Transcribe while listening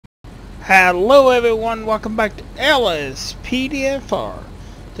Hello everyone, welcome back to LSPFR.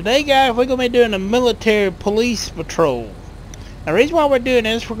 Today guys, we're going to be doing a military police patrol. Now the reason why we're doing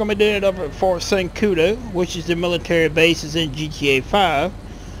this, we're going to be doing it over at Fort Sancudo, which is the military bases in GTA 5.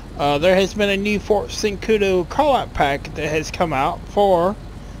 There has been a new Fort Sancudo call-out pack that has come out for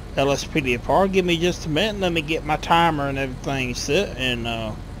LSPFR. Give me just a minute, let me get my timer and everything set,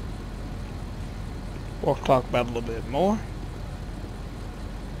 and we'll talk about it a little bit more.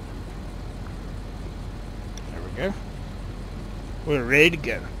 Go. We're ready to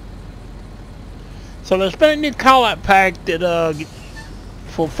go. So there's been a new call-out pack that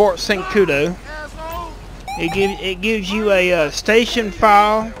for Fort Sancudo. It gives you a station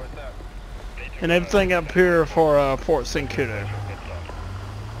file and everything up here for Fort Sancudo.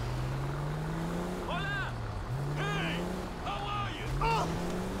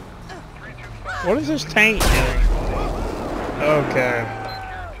 What is this tank doing? Okay.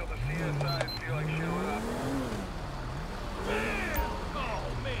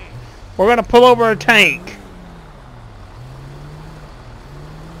 We're gonna pull over a tank.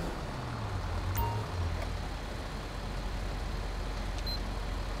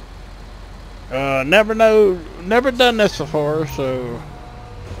 Never done this before, so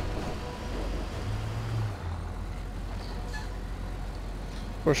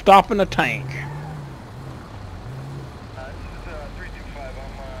we're stopping a tank.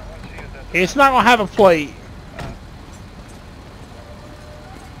 It's not gonna have a plate.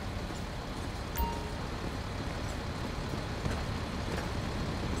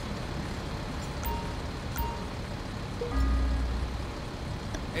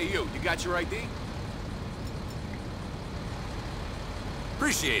 Hey you got your ID?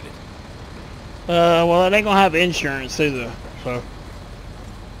 Appreciate it. Well, it ain't gonna have insurance either, so.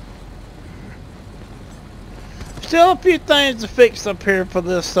 Still a few things to fix up here for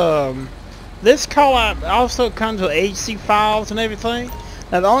this, this call-out also comes with HC files and everything.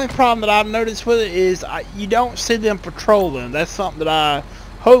 Now the only problem that I've noticed with it is you don't see them patrolling. That's something that I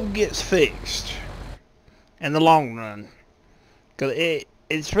hope gets fixed in the long run. Cause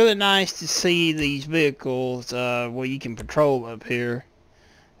it's really nice to see these vehicles where you can patrol up here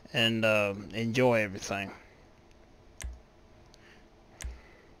and enjoy everything.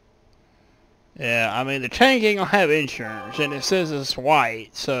 Yeah, I mean the tank ain't gonna have insurance, and it says it's white,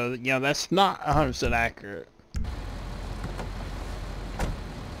 so you know that's not 100% accurate.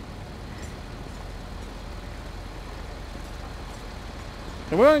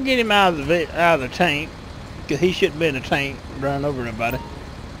 And we're gonna get him out of the tank, because he shouldn't be in a tank running over anybody.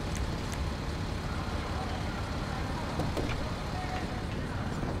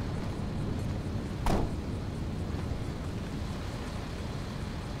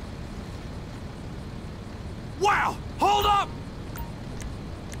 Wow! Hold up!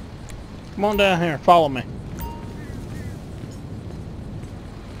 Come on down here, follow me.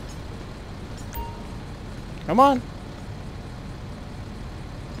 Come on.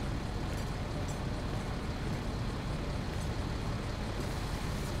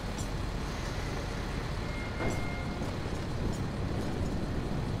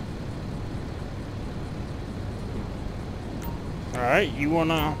 Alright, you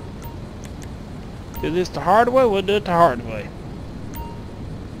wanna do this the hard way? We'll do it the hard way.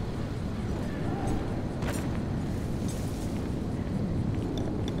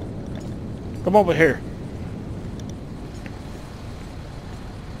 Come over here.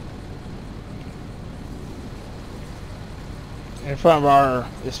 In front of our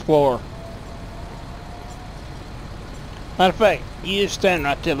Explorer. Matter of fact, you just stand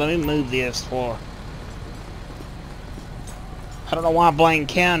right there. Let me move the Explorer. I don't know why Blaine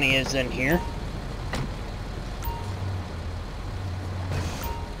County is in here.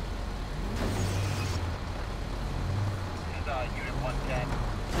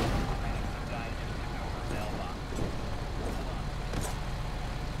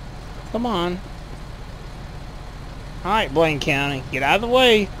 Come on. Alright, Blaine County, get out of the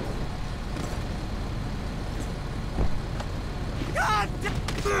way. God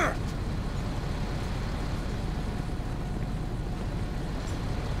damn.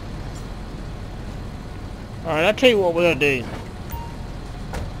 Alright, I'll tell you what we'll do.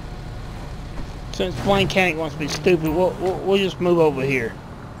 Since Blaine County wants to be stupid, we'll just move over here.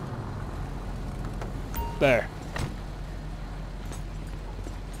 There.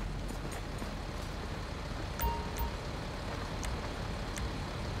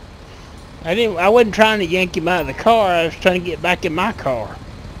 I wasn't trying to yank him out of the car, I was trying to get back in my car.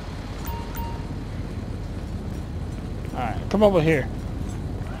 Alright, come over here.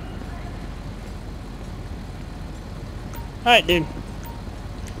 Alright, dude.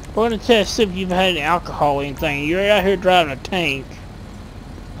 We're gonna test if you've had any alcohol or anything. You're out here driving a tank.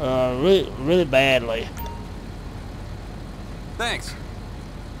 Really badly. Thanks.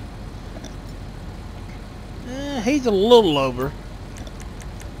 He's a little over.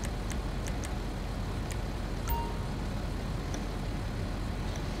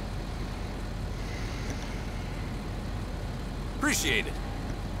 Appreciate it.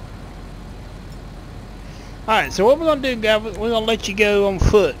 Alright, so what we're gonna do, guys, we're gonna let you go on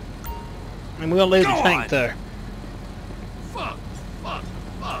foot. And we're gonna leave the tank there. Fuck.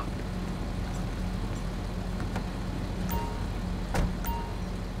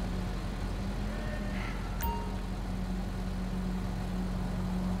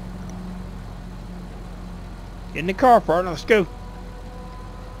 Get in the car, partner. Let's go.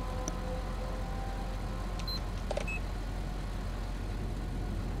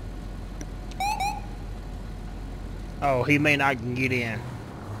 Oh, he may not can get in.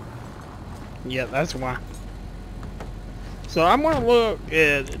 Yeah, that's why. So I'm gonna look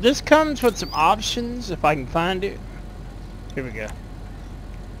at this. Comes with some options if I can find it. Here we go.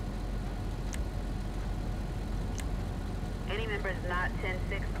 Any members not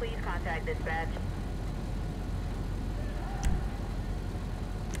 10-6, please contact dispatch.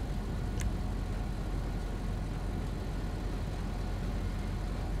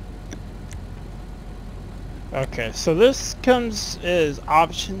 Okay, so this comes as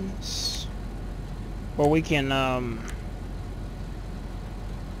options where we can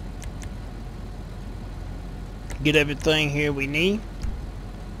get everything here we need.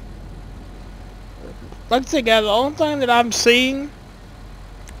 Like I said, guys, the only thing that I'm seeing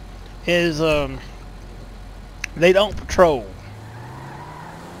is they don't patrol.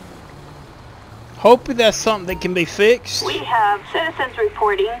 Hopefully that's something that can be fixed. We have citizens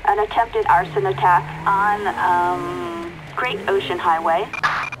reporting an attempted arson attack on Great Ocean Highway.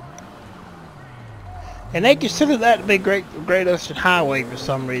 And they consider that to be Great Ocean Highway for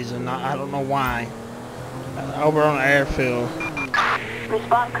some reason. I don't know why. Over on the airfield.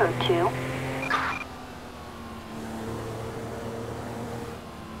 Response code 2.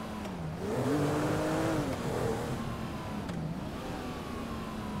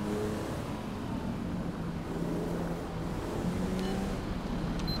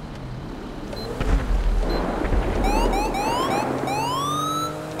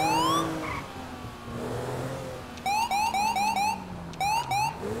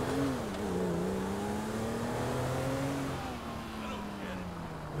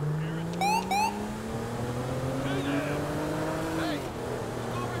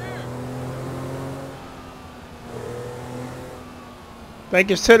 They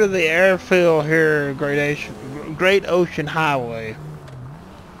consider the airfield here Great Ocean Highway.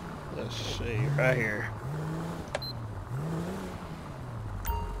 Let's see, right here.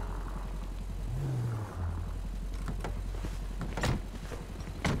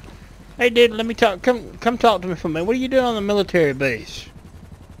 Hey, dude, let me talk. Come talk to me for a minute. What are you doing on the military base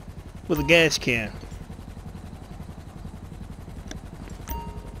with a gas can?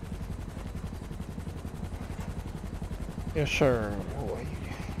 Yes, sir.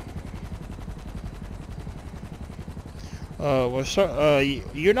 Well, sir,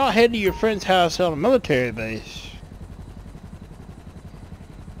 you're not heading to your friend's house on a military base.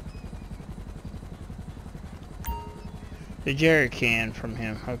 The jerry can from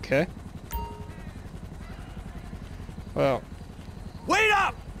him, okay. Well. Wait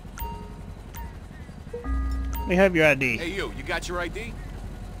up! Let me have your ID. Hey, you got your ID?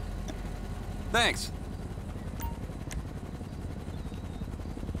 Thanks.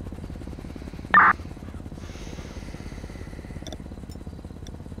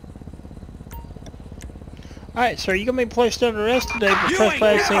 Alright, sir, you're gonna be placed under arrest today for You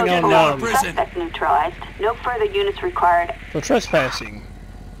trespassing ain't on Suspect neutralized. No further units required. for trespassing.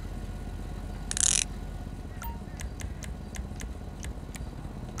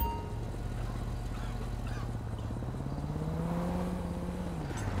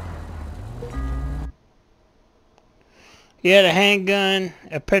 He had a handgun,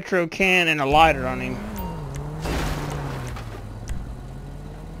 a petrol can, and a lighter on him.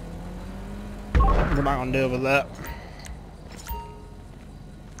 We're not gonna deal with that.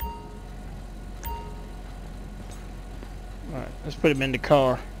 Alright, let's put him in the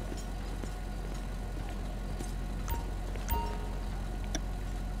car.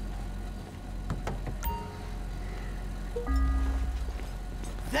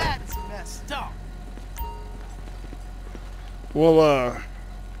 That's messed up. We'll we're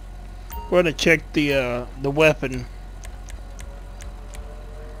gonna check the weapon.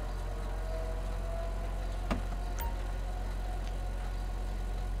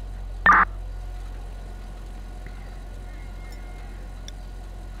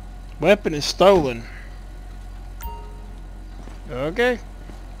 Weapon is stolen. Okay.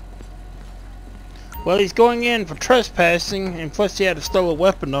 Well, he's going in for trespassing, and plus he had a stolen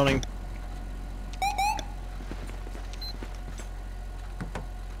weapon on him.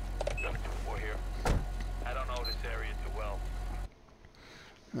 I don't know this area too well.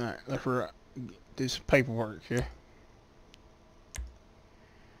 Alright, let's do some paperwork here.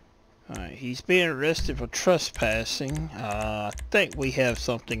 Alright, he's being arrested for trespassing. I think we have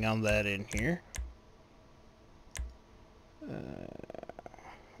something on that in here.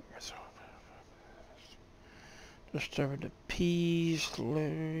 Disturbing the peace,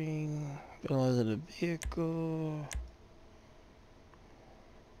 littering, vandalizing the vehicle.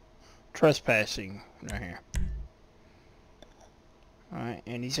 Trespassing, right here. Alright,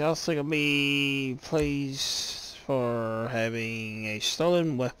 and he's also gonna be placed for having a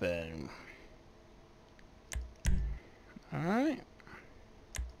stolen weapon. Alright.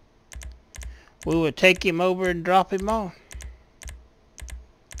 We will take him over and drop him off.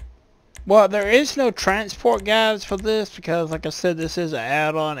 Well, there is no transport guides for this because, like I said, this is an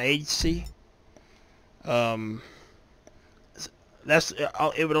add-on agency. It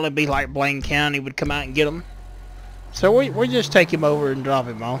would only be like Blaine County would come out and get them. So we just take him over and drop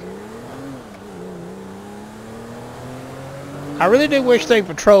him off. I really do wish they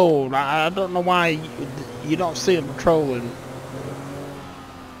patrolled. I don't know why you don't see them patrolling.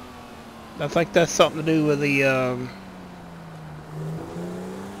 I think that's something to do with the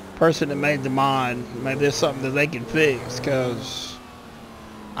person that made the mod. Maybe there's something that they can fix, because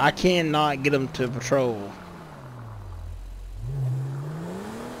I cannot get them to patrol.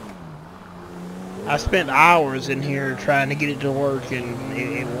 I spent hours in here trying to get it to work, and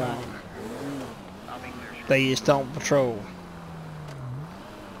it won't. They just don't patrol.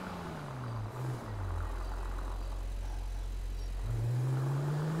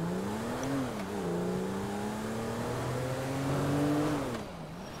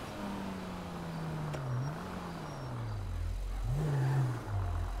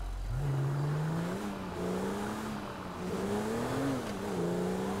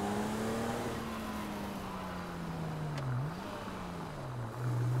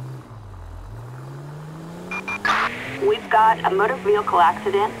 We've got a motor vehicle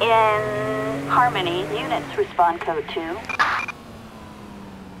accident in Harmony. Units respond code 2. Unit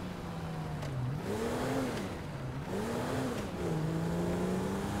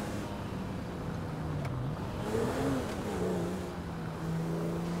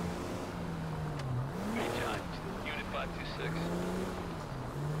 526.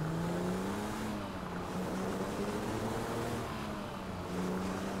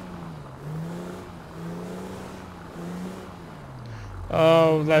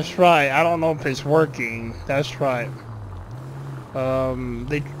 Oh, that's right. I don't know if it's working. That's right.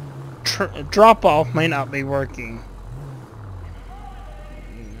 The drop-off may not be working.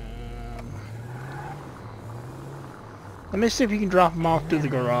 Let me see if you can drop them off through the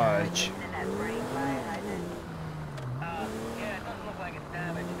garage.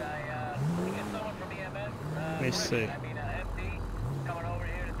 Let me see.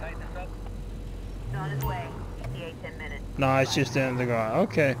 No, it's just in the garage.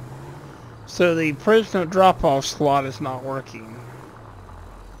 Okay. So the prisoner drop-off slot is not working.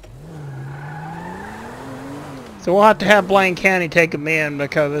 So we'll have to have Blaine County take them in,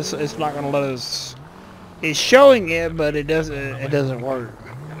 because it's not going to let us. It's showing it, but it doesn't work.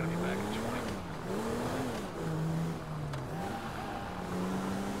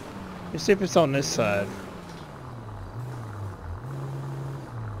 Let's see if it's on this side.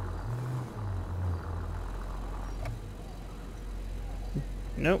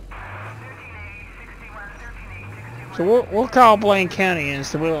 Nope. So we'll call Blaine County in,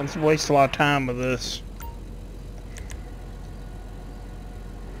 so we don't waste a lot of time with this.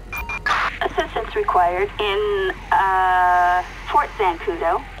 Assistance required in Fort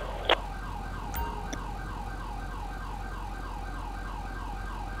Zancudo.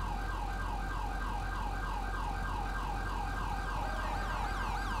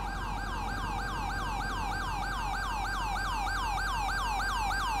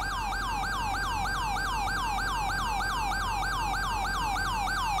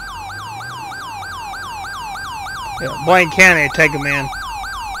 Yeah, Blaine County, take them in.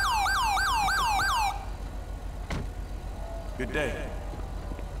 Good day.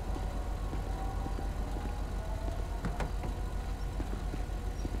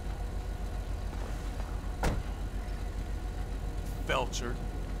 Belcher.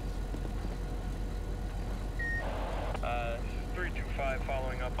 325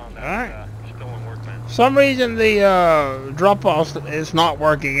 following up on that Alright. stolen workman. For some reason the drop-off is not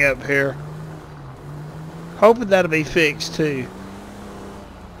working up here. Hoping that'll be fixed too.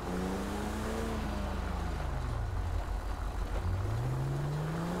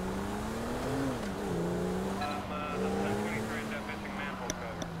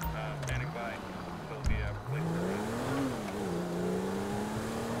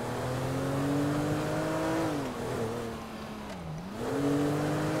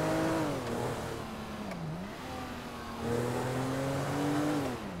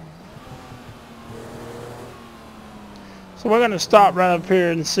 So we're going to stop right up here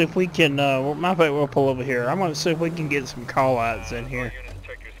and see if we can, matter of fact, we'll pull over here. I'm going to see if we can get some call-outs in here. All units,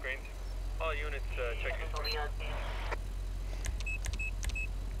 check your screens. All units, check your screens.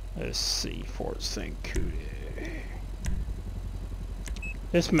 Let's see, Fort St. Cuda.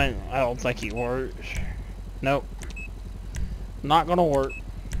 This man, I don't think he works. Nope. Not going to work.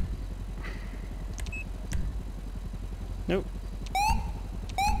 Nope.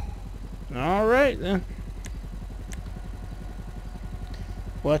 Alright then.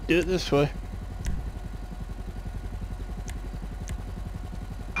 We'll have to do it this way.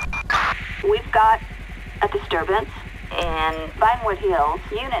 We've got a disturbance in Vinewood Hills.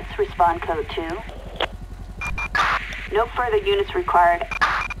 Units respond code 2. No further units required.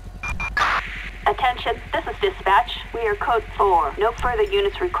 Attention, this is dispatch. We are code 4. No further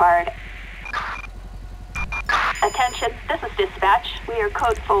units required. Attention, this is dispatch. We are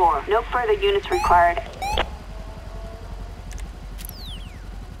code 4. No further units required.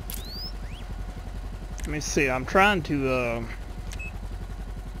 Let me see, I'm trying to,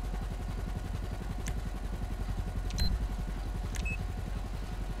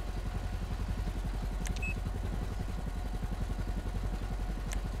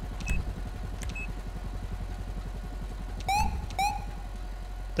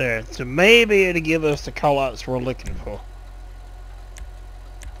 there, so maybe it'll give us the callouts we're looking for.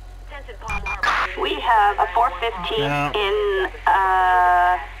 We have a 415 Yeah. in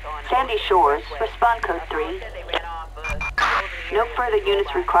Sandy Shores. Respond code 3. No further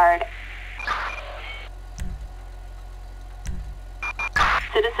units required.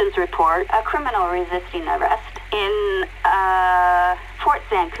 Citizens report a criminal resisting arrest in Fort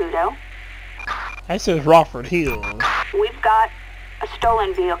Zancudo. That says Rockford Hills. We've got a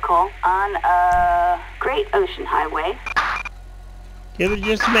stolen vehicle on Great Ocean Highway. Give it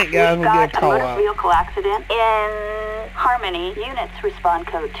just a minute, guys, We've we'll get a got a call motor out. vehicle accident in Harmony. Units respond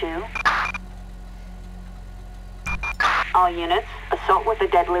code 2. All units, assault with a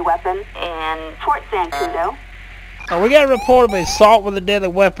deadly weapon in Fort Zancudo. Oh, we got a report of assault with a deadly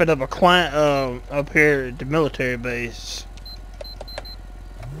weapon of a client up here at the military base.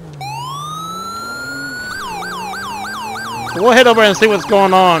 So we'll head over and see what's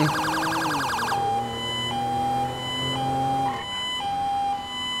going on.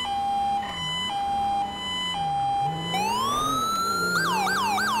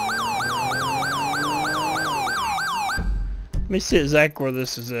 Let me see exactly where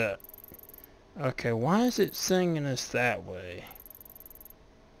this is at. Okay, why is it singing us that way?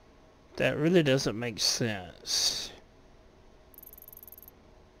 That really doesn't make sense.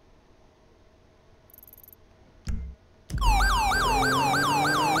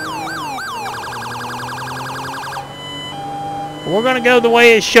 We're gonna go the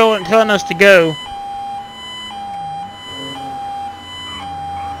way it's showing, telling us to go.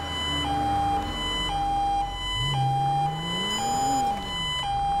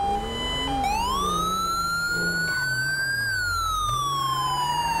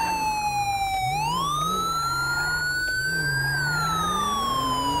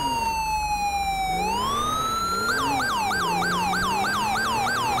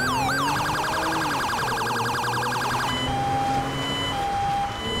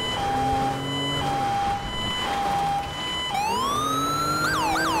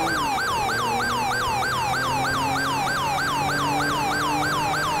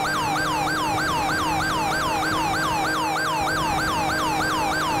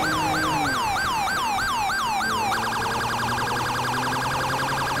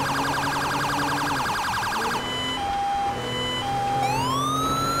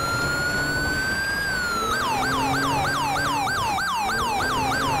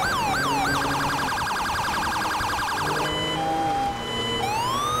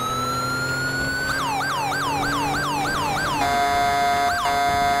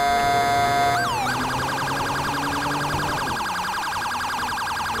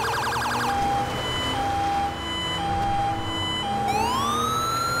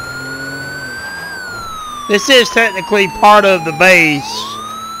 This is technically part of the base.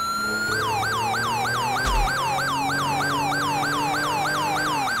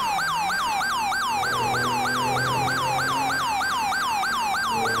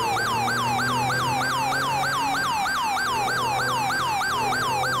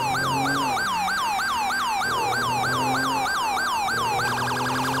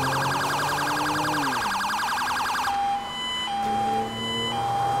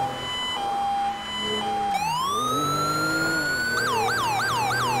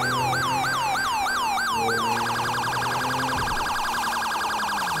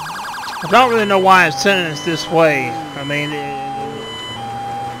 I don't really know why it's sending us this way. I mean,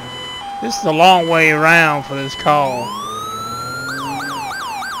 this is a long way around for this call.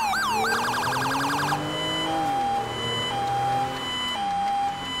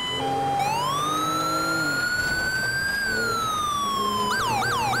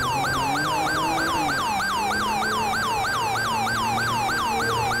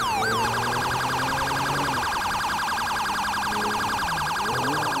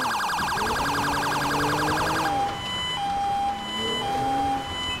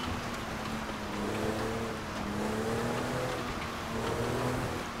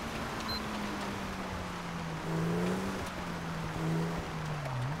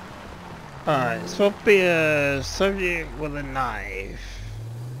 Alright, so it'll be a subject with a knife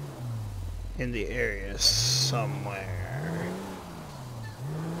in the area somewhere.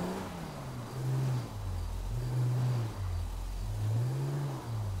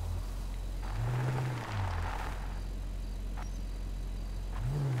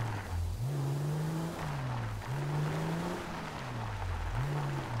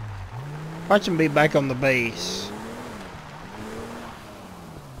 Watch him be back on the base.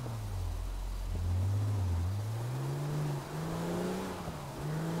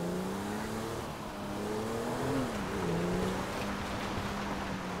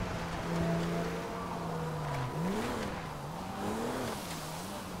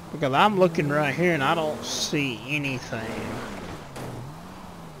 Because I'm looking right here and I don't see anything.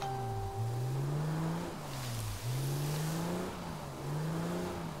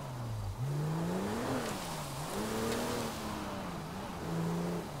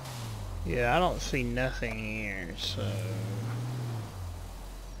 Yeah, I don't see nothing here, so...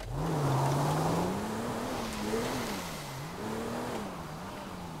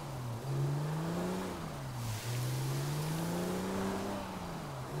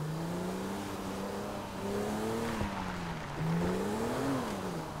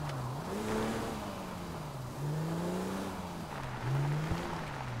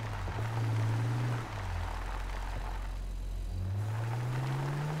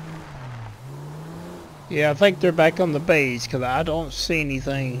 Yeah, I think they're back on the base because I don't see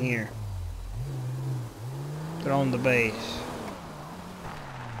anything here. They're on the base.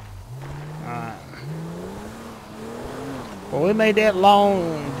 Alright. Well, we made that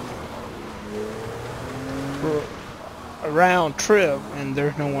long round trip and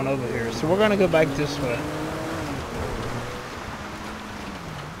there's no one over here. So we're going to go back this way.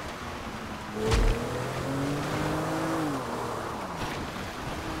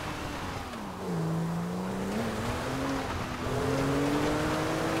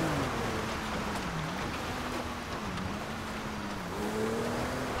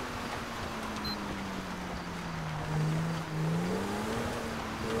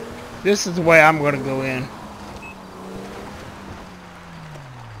 This is the way I'm going to go in.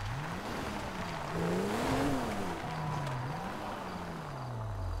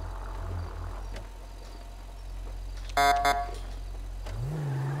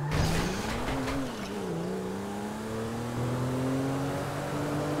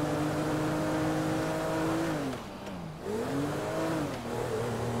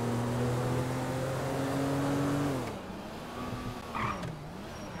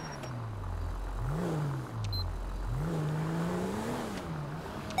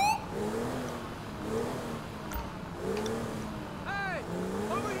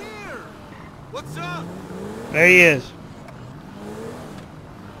 What's up? There he is.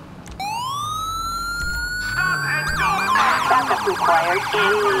 Backup required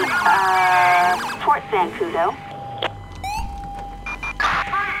in Fort Zancudo.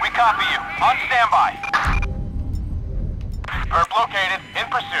 We copy you. On standby. Perp located. In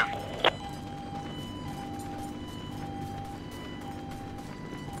pursuit.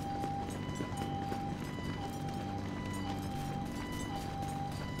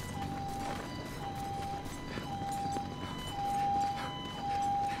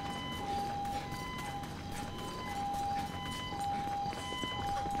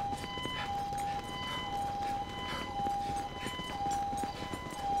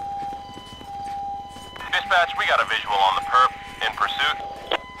 Dispatch, we got a visual on the perp. In pursuit.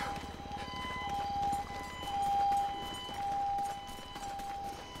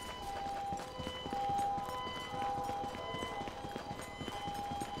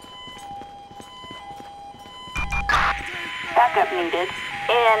 Backup needed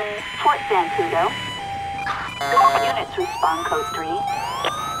in Fort Zancudo. Units respond code 3.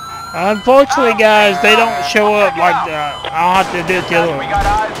 Unfortunately, guys, they don't show up like that. I'll have to do it the other We way. got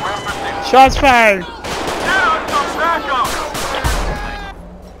eyes. We're in pursuit. Shots fired.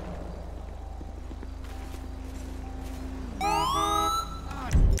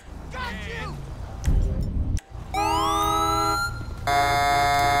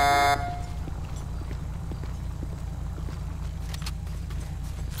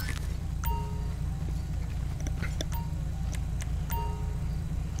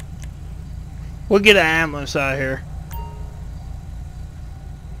 We'll get an ambulance out here.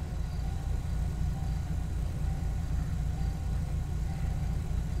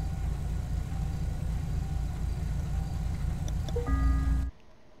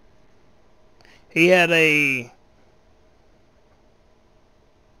 He had a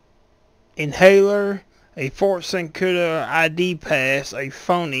inhaler, a Fort Sancuda ID pass, a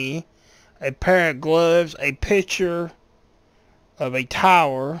phony, a pair of gloves, a picture of a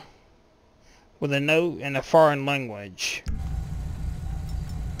tower with a note in a foreign language.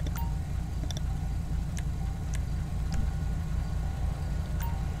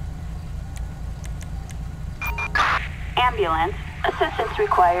 Ambulance. Assistance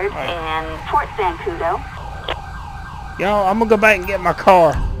required in Fort Zancudo. Y'all, I'm gonna go back and get my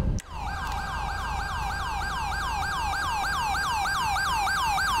car.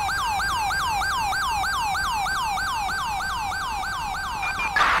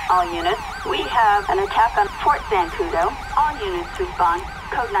 All units, we have an attack on Fort Zancudo. All units respond.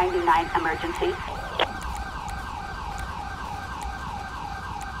 Code 99 emergency.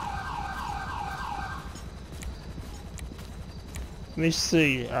 Let me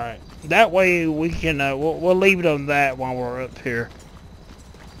see. Alright. That way we can, we'll leave it on that while we're up here.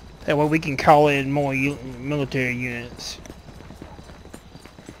 That way we can call in more military units.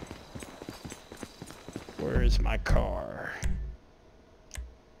 Where is my car?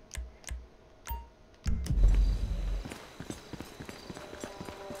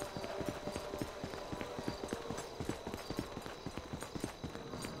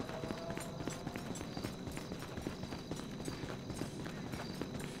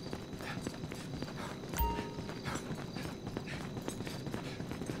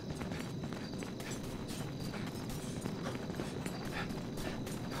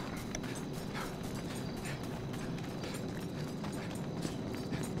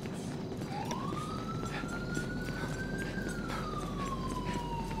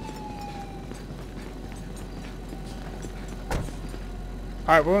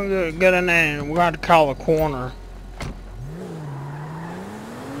 Alright, we're gonna get in there and we're gonna have to call a corner.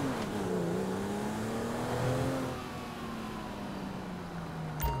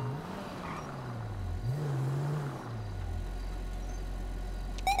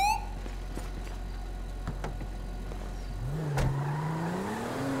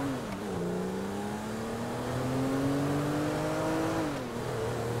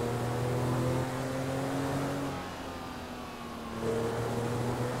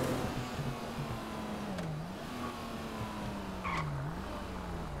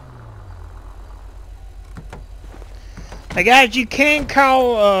 Now guys, you can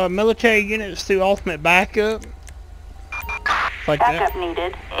call military units through ultimate backup. Like Backup that.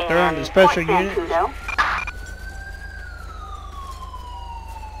 needed. They're on the special units. Ocean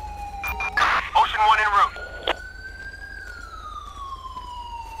 1 en route.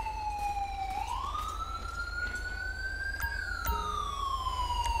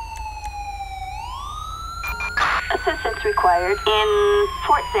 Assistance required in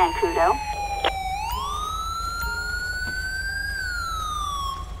Fort Zancudo.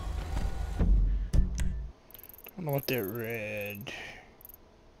 I don't know what that read.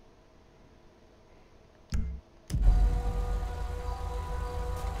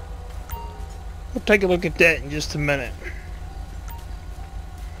 We'll take a look at that in just a minute.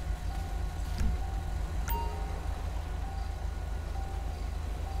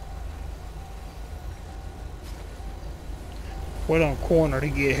 Wait on corner to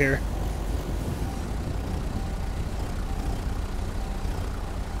get here.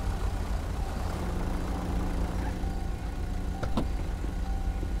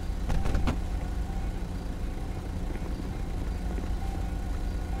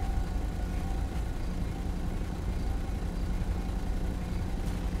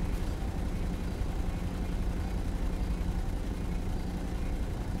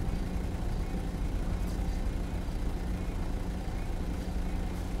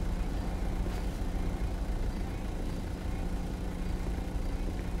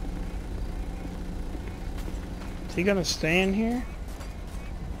 Is he gonna stand here?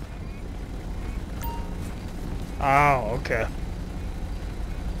 Oh, okay.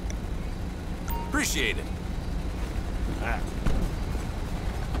 Appreciate it. Ah.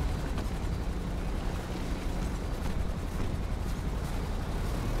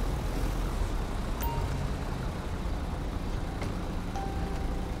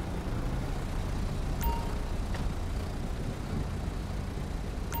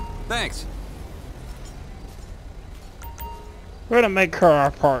 Thanks. We're gonna make her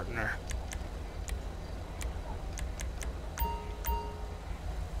our partner.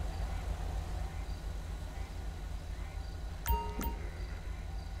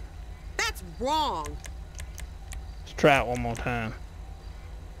 What's wrong? Let's try it one more time.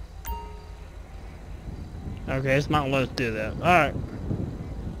 Okay, it's not let's do that. Alright.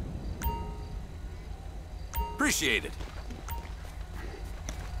 Appreciate it.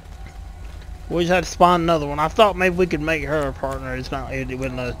 We just had to spawn another one. I thought maybe we could make her a partner. It's not. It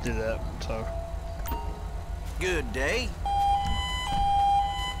wouldn't let us do that. So. Good day.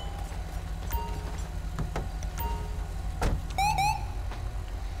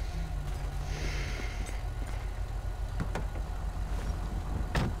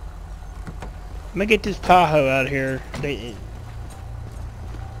 Let me get this Tahoe out of here.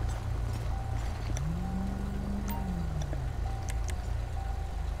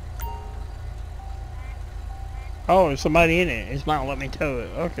 Oh, there's somebody in it. It's not letting me tow it.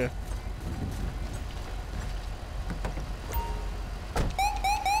 Okay.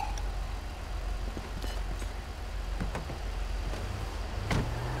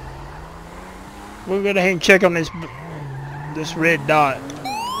 We'll go ahead and check on this red dot.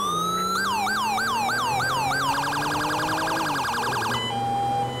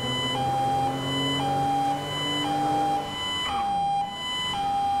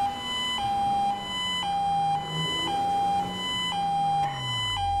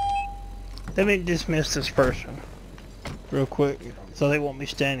 Let me dismiss this person real quick so they won't be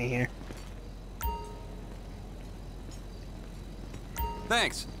standing here.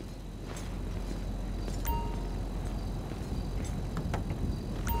 Thanks.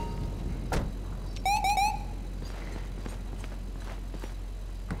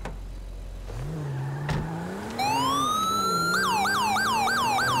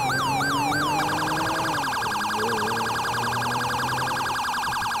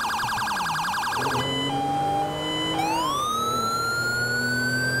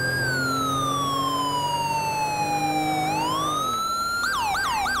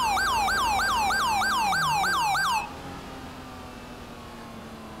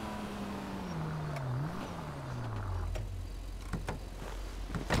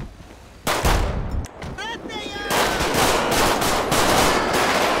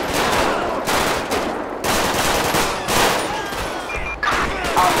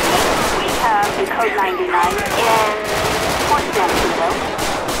 Code 99 in Fort Santudo.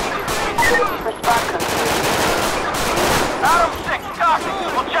 Respond code. Adam 6, copy.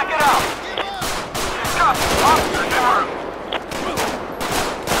 We'll check it out. Copy. Officers en route.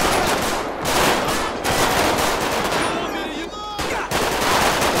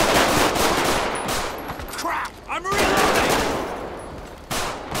 Crap! I'm reloading!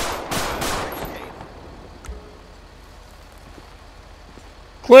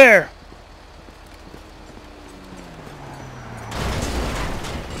 Clear.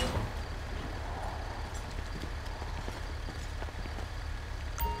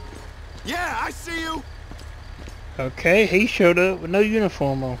 Yeah, I see you! Okay, he showed up with no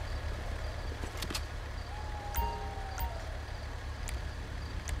uniform on.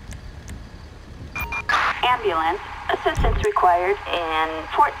 Ambulance. Assistance required in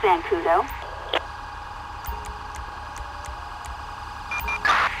Fort Zancudo.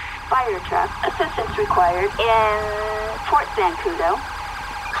 Fire truck. Assistance required in Fort Zancudo.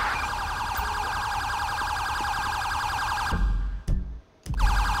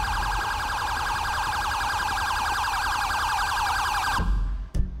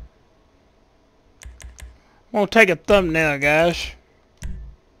 I'm gonna take a thumbnail, guys.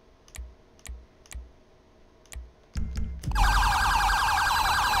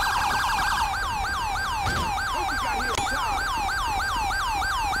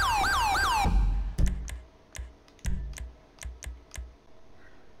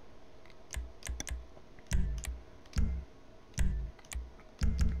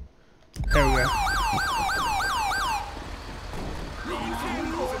 There we go.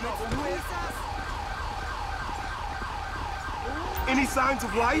 Any signs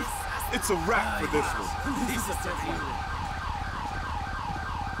of life? It's a wrap for this one.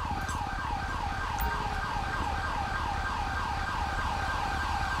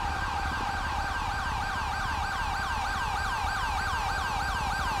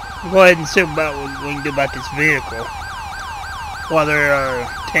 Go ahead and see about what we can do about this vehicle while they're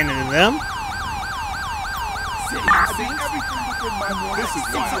tending to them. I did everything within my... This is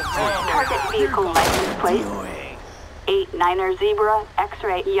wild. Target vehicle license plate. 89er Zebra,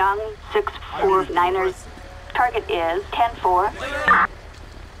 X-ray Young, 649ers. Target is 10-4.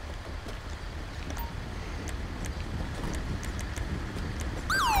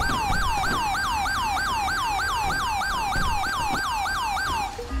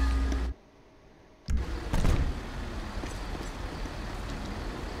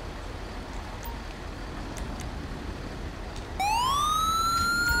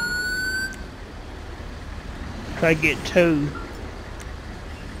 Try to get two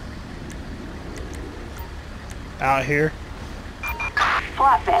out here.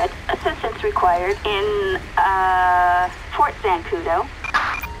 Flatbed. Assistance required in Fort Zancudo.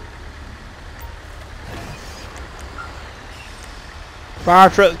 Fire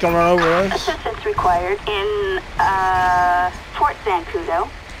truck's gonna run over us. Assistance required in Fort Zancudo.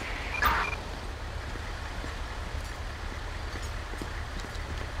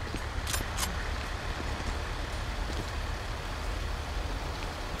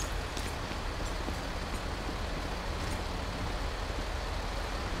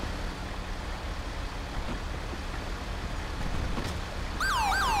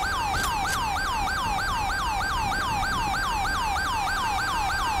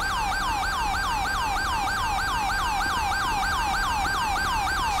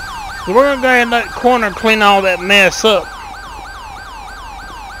 So we're gonna go in that corner and clean all that mess up.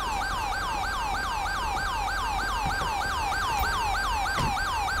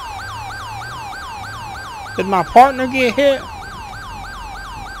 Did my partner get hit?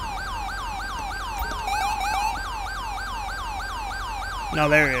 No,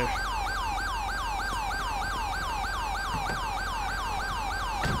 there he is.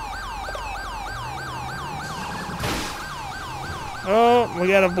 Oh, we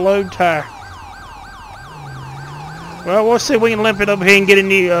got a blowed tire. Well, we'll see if we can limp it up here and get a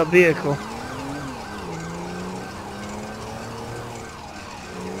new vehicle.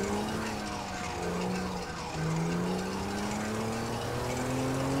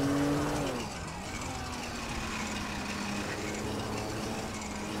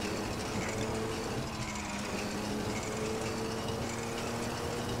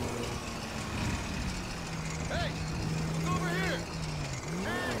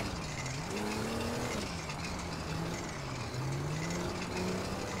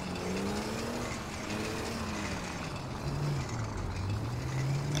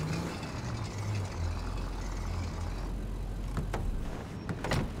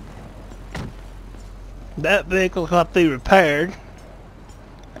 That vehicle will have to be repaired.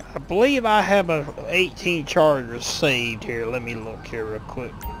 I believe I have a 18 Charger saved here. Let me look here real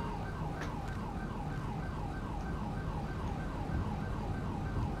quick.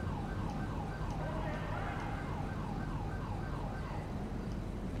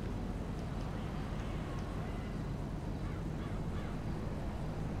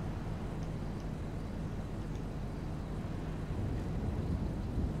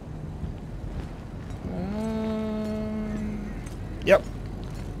 Yep.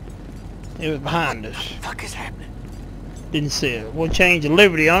 It was behind us. What the fuck is happening? Didn't see it. We'll change the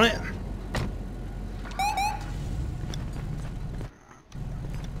Liberty on it.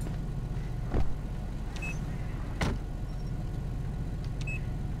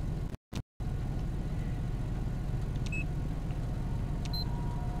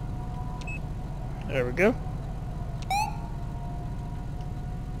 There we go.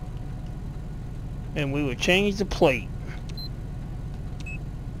 And we will change the plate.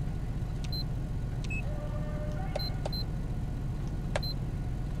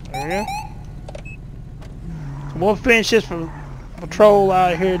 There we go. We'll finish this patrol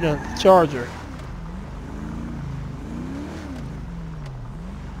out here in the Charger.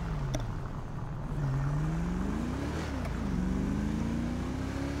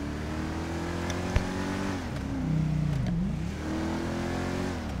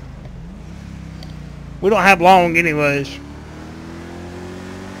 We don't have long anyways.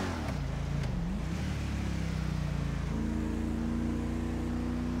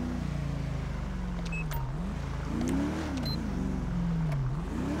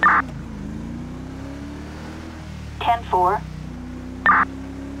 Four.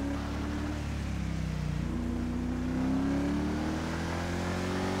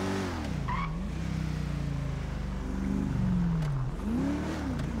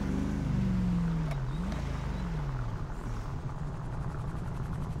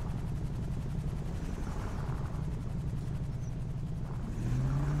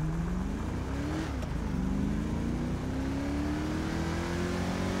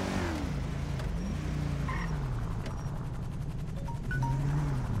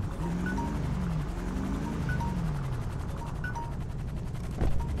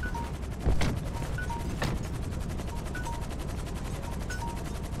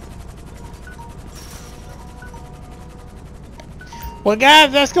 Well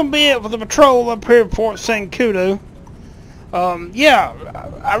guys, that's going to be it for the patrol up here at Fort Zancudo. Yeah,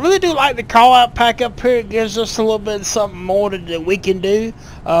 I really do like the call-out pack up here. It gives us a little bit of something more that we can do.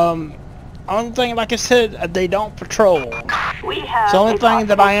 Only thing, like I said, they don't patrol. We have It's the only a thing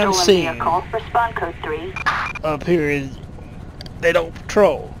that I am possible stolen seeing vehicle. Respond code 3. up here is they don't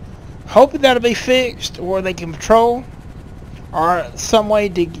patrol. Hoping that'll be fixed where they can patrol or some way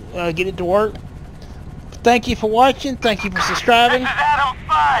to get it to work. Thank you for watching. Thank you for subscribing. This is Adam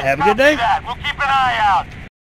 5. Have a good day. Copy that. We'll keep an eye out.